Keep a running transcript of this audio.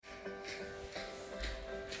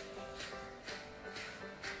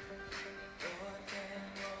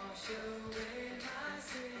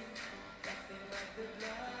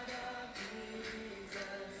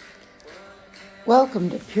Welcome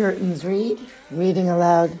to Puritans Read, reading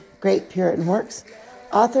aloud great Puritan works,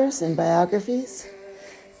 authors, and biographies.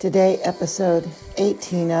 Today, episode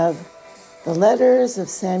 18 of The Letters of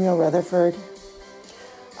Samuel Rutherford.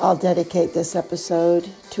 I'll dedicate this episode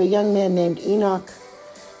to a young man named Enoch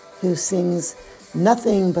who sings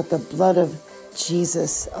nothing but the blood of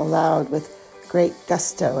Jesus aloud with great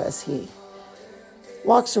gusto as he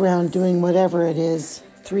walks around doing whatever it is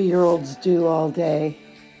 3-year-olds do all day.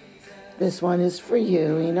 This one is for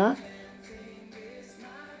you, Enoch.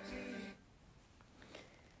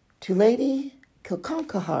 To Lady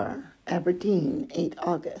Kilconquhar, Aberdeen, 8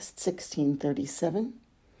 August, 1637.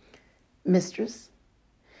 Mistress,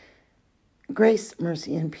 grace,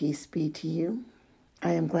 mercy, and peace be to you.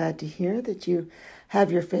 I am glad to hear that you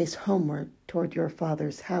have your face homeward toward your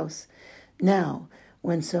father's house, now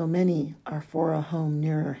when so many are for a home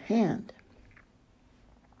nearer hand.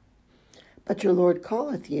 But your Lord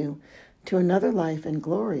calleth you to another life and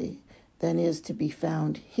glory than is to be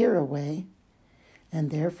found hereaway,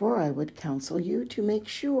 and therefore I would counsel you to make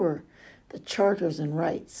sure the charters and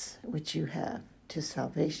rights which you have to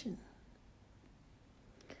salvation.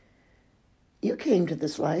 You came to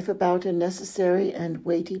this life about a necessary and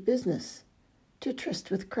weighty business, to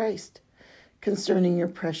tryst with Christ, concerning your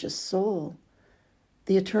precious soul,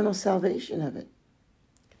 the eternal salvation of it.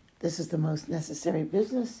 This is the most necessary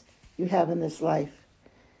business you have in this life,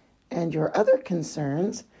 and your other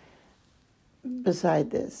concerns beside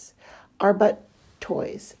this are but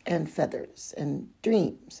toys and feathers and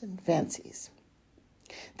dreams and fancies.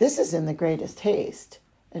 This is in the greatest haste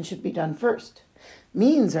and should be done first.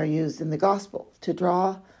 Means are used in the gospel to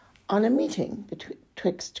draw on a meeting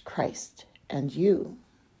betwixt Christ and you.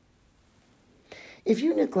 If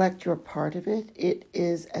you neglect your part of it, it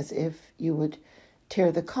is as if you would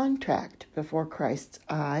tear the contract before Christ's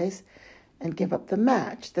eyes and give up the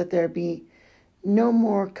match, that there be no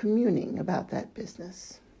more communing about that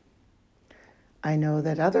business. I know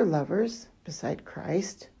that other lovers, beside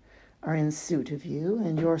Christ, are in suit of you,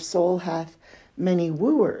 and your soul hath many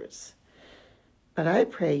wooers. But I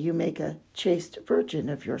pray you make a chaste virgin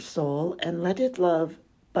of your soul, and let it love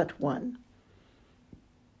but one.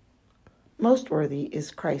 Most worthy is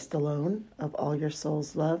Christ alone of all your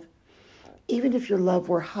soul's love, even if your love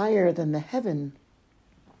were higher than the heaven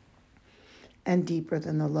and deeper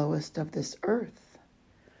than the lowest of this earth,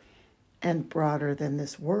 and broader than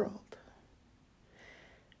this world.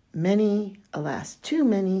 Many, alas, too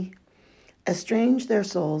many, estrange their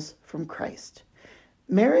souls from Christ.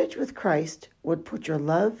 Marriage with Christ would put your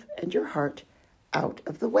love and your heart out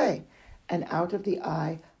of the way and out of the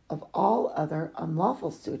eye of all other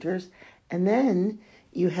unlawful suitors, and then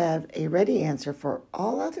you have a ready answer for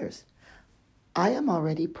all others. I am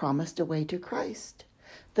already promised a way to Christ.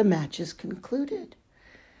 The match is concluded.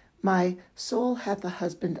 My soul hath a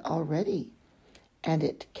husband already, and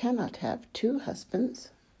it cannot have 2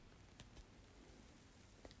 husbands.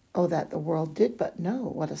 Oh, that the world did but know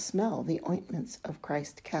what a smell the ointments of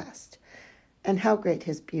Christ cast, and how great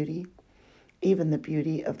his beauty, even the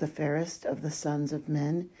beauty of the fairest of the sons of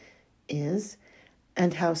men, is,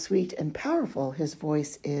 and how sweet and powerful his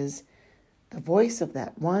voice is, the voice of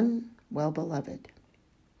that one well-beloved.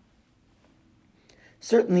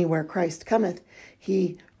 Certainly where Christ cometh,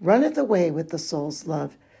 he runneth away with the soul's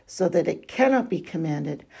love, so that it cannot be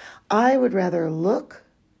commanded. I would rather look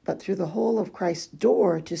but through the hole of Christ's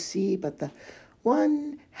door to see but the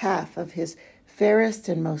one half of his fairest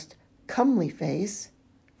and most comely face,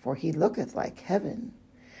 for he looketh like heaven.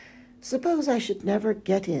 Suppose I should never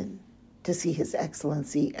get in to see his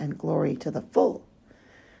excellency and glory to the full,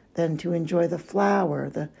 than to enjoy the flower,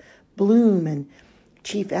 the bloom, and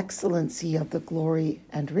chief excellency of the glory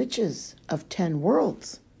and riches of 10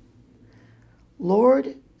 worlds.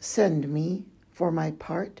 Lord, send me for my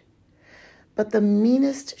part but the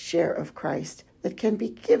meanest share of Christ that can be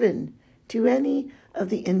given to any of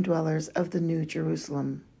the indwellers of the New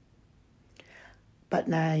Jerusalem.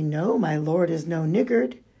 But I know my Lord is no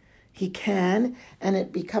niggard. He can, and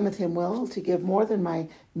it becometh him well to give more than my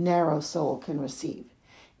narrow soul can receive.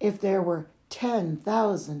 If there were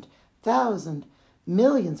 10,000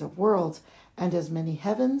 millions of worlds, and as many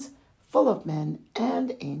heavens full of men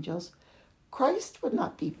and angels, Christ would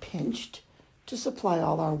not be pinched to supply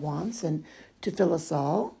all our wants and to fill us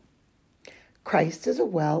all. Christ is a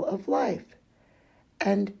well of life,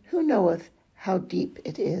 and who knoweth how deep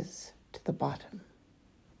it is to the bottom?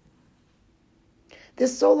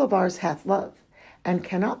 This soul of ours hath love, and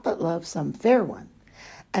cannot but love some fair one.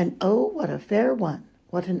 And oh, what a fair one,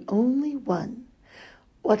 what an only one,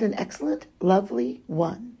 what an excellent, lovely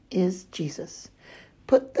one is Jesus.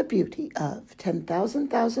 Put the beauty of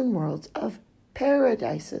 10,000 worlds of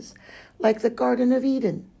paradises, like the Garden of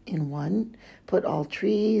Eden. In one, put all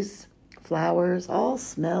trees, flowers, all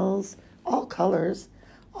smells, all colors,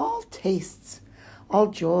 all tastes, all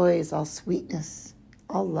joys, all sweetness,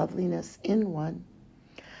 all loveliness in one.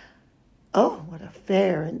 Oh, what a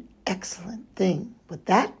fair and excellent thing would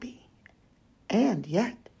that be! And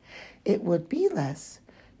yet, it would be less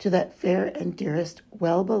to that fair and dearest,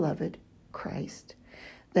 well-beloved Christ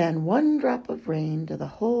than one drop of rain to the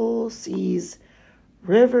whole seas,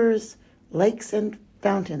 rivers, lakes, and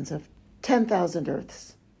fountains of 10,000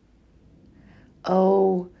 earths.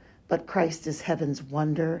 Oh, but Christ is heaven's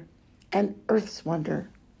wonder and earth's wonder.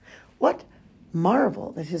 What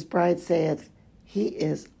marvel that his bride saith, he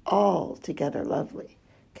is altogether lovely.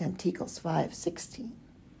 Canticles 5:16.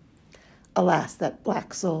 Alas, that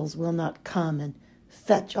black souls will not come and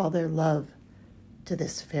fetch all their love to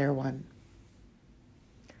this fair one.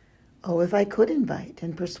 Oh, if I could invite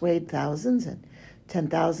and persuade thousands and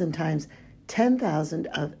 10,000 times 10,000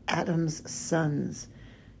 of Adam's sons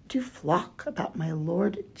to flock about my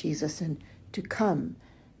Lord Jesus and to come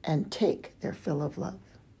and take their fill of love.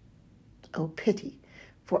 Oh, pity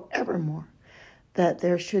forevermore that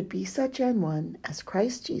there should be such an one as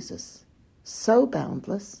Christ Jesus, so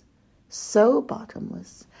boundless, so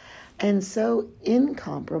bottomless, and so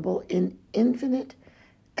incomparable in infinite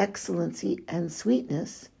excellency and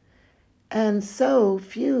sweetness, and so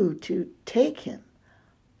few to take him.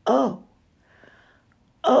 Oh,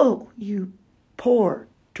 you poor,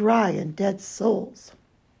 dry, and dead souls.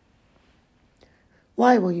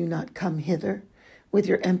 Why will you not come hither with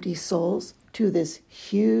your empty souls to this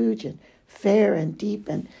huge and fair and deep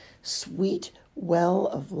and sweet well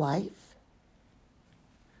of life?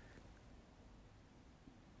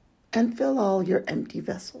 And fill all your empty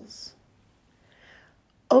vessels.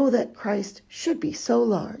 Oh, that Christ should be so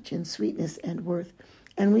large in sweetness and worth,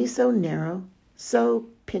 and we so narrow, so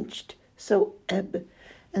pinched, so ebb,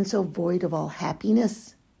 and so void of all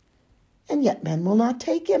happiness. And yet men will not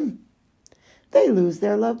take him. They lose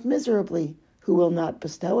their love miserably, who will not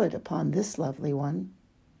bestow it upon this lovely one.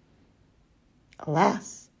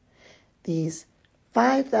 Alas, these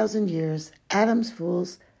 5,000 years Adam's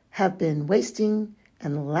fools have been wasting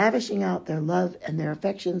and lavishing out their love and their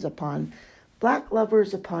affections upon black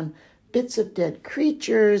lovers, upon bits of dead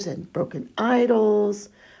creatures and broken idols,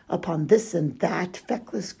 upon this and that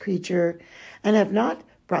feckless creature, and have not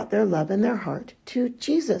brought their love and their heart to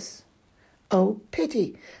Jesus. Oh,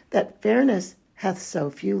 pity that fairness hath so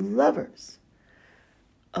few lovers.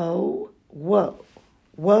 Oh, woe,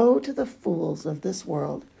 woe to the fools of this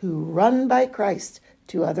world who run by Christ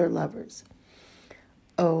to other lovers.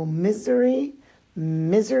 Oh, misery,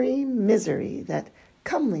 misery, misery, that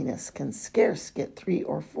comeliness can scarce get 3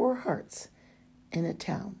 or 4 hearts in a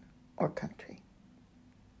town or country.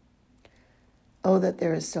 Oh, that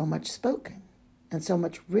there is so much spoken, and so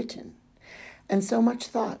much written, and so much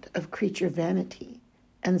thought of creature vanity,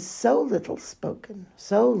 and so little spoken,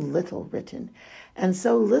 so little written, and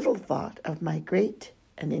so little thought of my great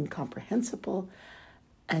and incomprehensible,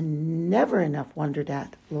 and never enough wondered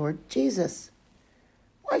at Lord Jesus.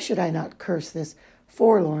 Why should I not curse this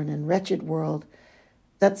forlorn and wretched world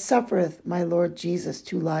that suffereth my Lord Jesus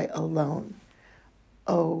to lie alone?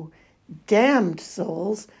 O damned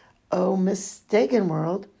souls, O mistaken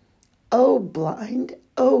world, O blind,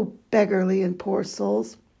 O beggarly and poor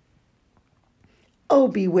souls, O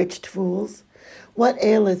bewitched fools, what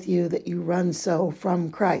aileth you that you run so from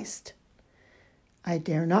Christ? I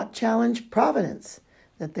dare not challenge Providence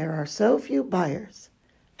that there are so few buyers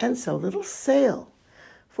and so little sale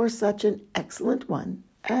for such an excellent one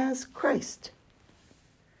as Christ.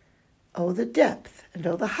 Oh, the depth and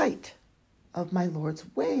oh, the height of my Lord's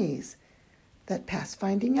ways that pass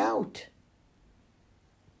finding out.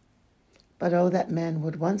 But oh, that men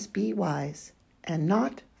would once be wise and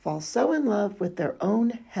not fall so in love with their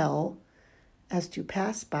own hell as to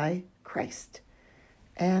pass by Christ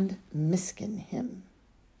and miskin him.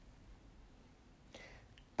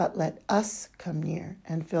 But let us come near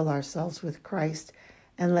and fill ourselves with Christ,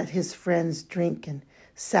 and let his friends drink and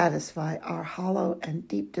satisfy our hollow and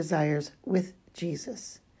deep desires with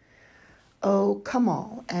Jesus. Oh, come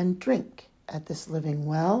all and drink at this living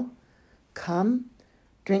well. Come,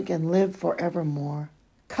 drink and live forevermore.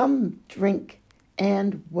 Come, drink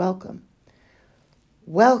and welcome.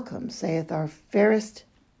 Welcome, saith our fairest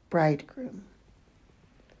bridegroom.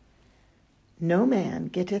 No man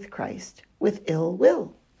getteth Christ with ill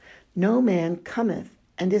will. No man cometh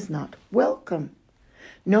and is not welcome.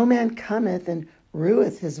 No man cometh and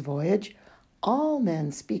rueth his voyage. All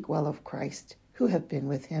men speak well of Christ who have been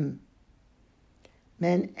with him.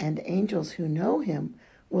 Men and angels who know him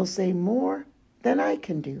will say more than I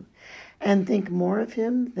can do, and think more of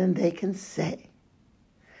him than they can say.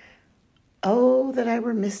 Oh, that I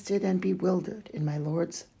were misted and bewildered in my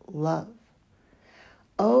Lord's love.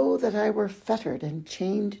 Oh, that I were fettered and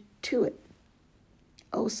chained to it.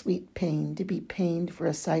 Oh, sweet pain, to be pained for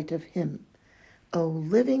a sight of him. Oh,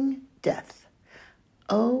 living death.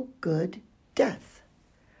 Oh, good death.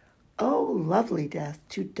 Oh, lovely death,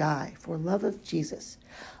 to die for love of Jesus.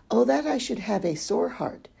 Oh, that I should have a sore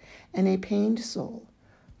heart and a pained soul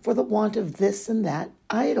for the want of this and that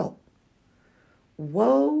idol.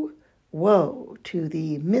 Woe, woe to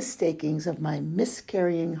the mistakings of my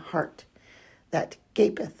miscarrying heart that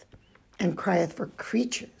gapeth and crieth for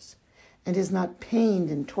creatures, and is not pained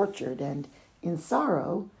and tortured and in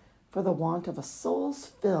sorrow for the want of a soul's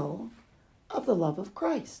fill of the love of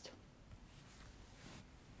Christ.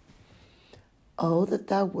 Oh, that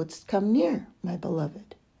thou wouldst come near, my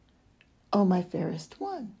beloved. O my fairest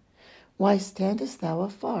one, why standest thou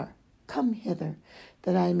afar? Come hither,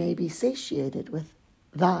 that I may be satiated with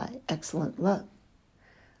thy excellent love.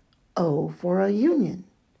 Oh, for a union.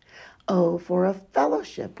 Oh, for a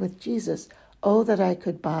fellowship with Jesus. Oh, that I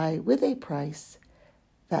could buy with a price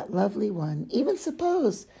that lovely one. Even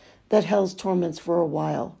suppose that hell's torments for a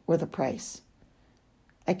while were the price.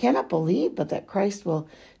 I cannot believe but that Christ will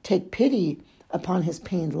take pity upon his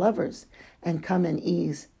pained lovers and come and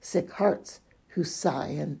ease sick hearts who sigh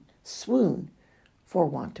and swoon for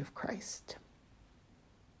want of Christ.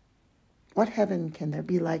 What heaven can there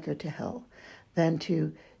be liker to hell than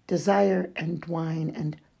to desire and whine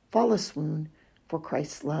and fall a swoon for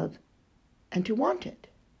Christ's love and to want it?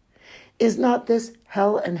 Is not this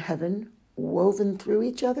hell and heaven woven through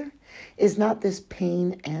each other? Is not this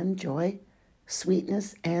pain and joy,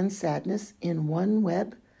 sweetness and sadness in one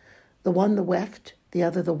web, the one the weft, the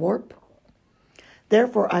other the warp?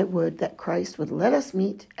 Therefore I would that Christ would let us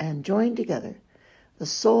meet and join together, the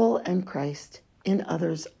soul and Christ in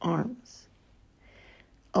others' arms.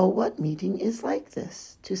 Oh, what meeting is like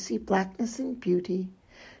this, to see blackness and beauty,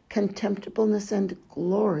 contemptibleness and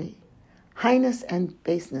glory, highness and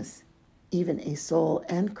baseness, even a soul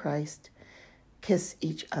and Christ, kiss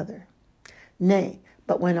each other. Nay,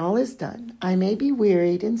 but when all is done, I may be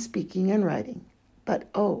wearied in speaking and writing, but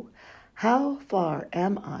oh, how far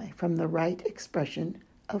am I from the right expression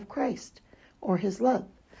of Christ or his love?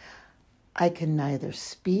 I can neither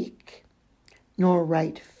speak, nor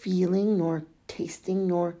write feeling, nor tasting,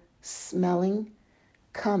 nor smelling.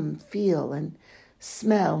 Come, feel and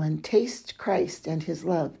smell and taste Christ and his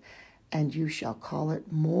love, and you shall call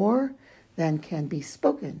it more than can be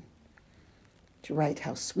spoken. To write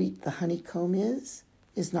how sweet the honeycomb is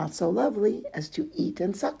not so lovely as to eat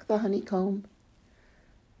and suck the honeycomb.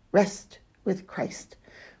 Rest with Christ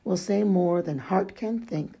will say more than heart can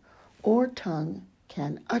think or tongue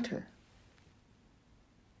can utter.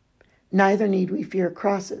 Neither need we fear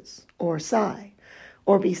crosses or sigh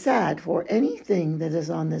or be sad for anything that is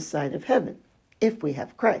on this side of heaven, if we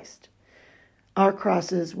have Christ. Our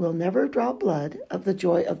crosses will never draw blood of the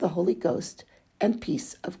joy of the Holy Ghost and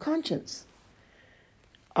peace of conscience.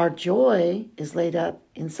 Our joy is laid up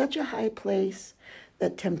in such a high place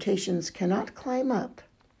that temptations cannot climb up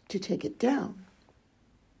to take it down.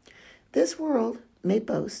 This world may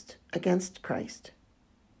boast against Christ,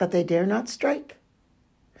 but they dare not strike.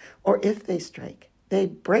 Or if they strike, they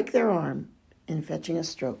break their arm in fetching a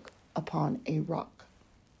stroke upon a rock.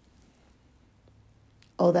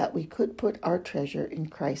 Oh, that we could put our treasure in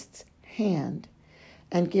Christ's hand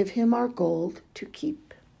and give him our gold to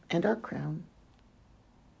keep and our crown.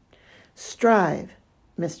 Strive,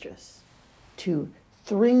 mistress, to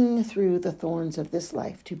thring through the thorns of this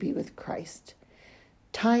life to be with Christ.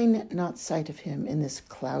 Tyne not sight of him in this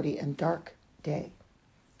cloudy and dark day.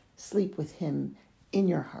 Sleep with him in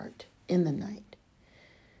your heart in the night.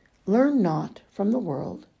 Learn not from the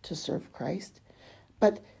world to serve Christ,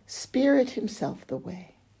 but spirit himself the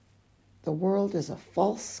way. The world is a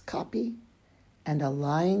false copy and a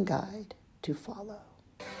lying guide to follow.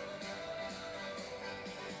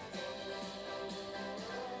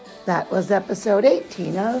 That was episode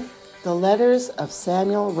 18 of The Letters of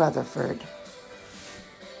Samuel Rutherford.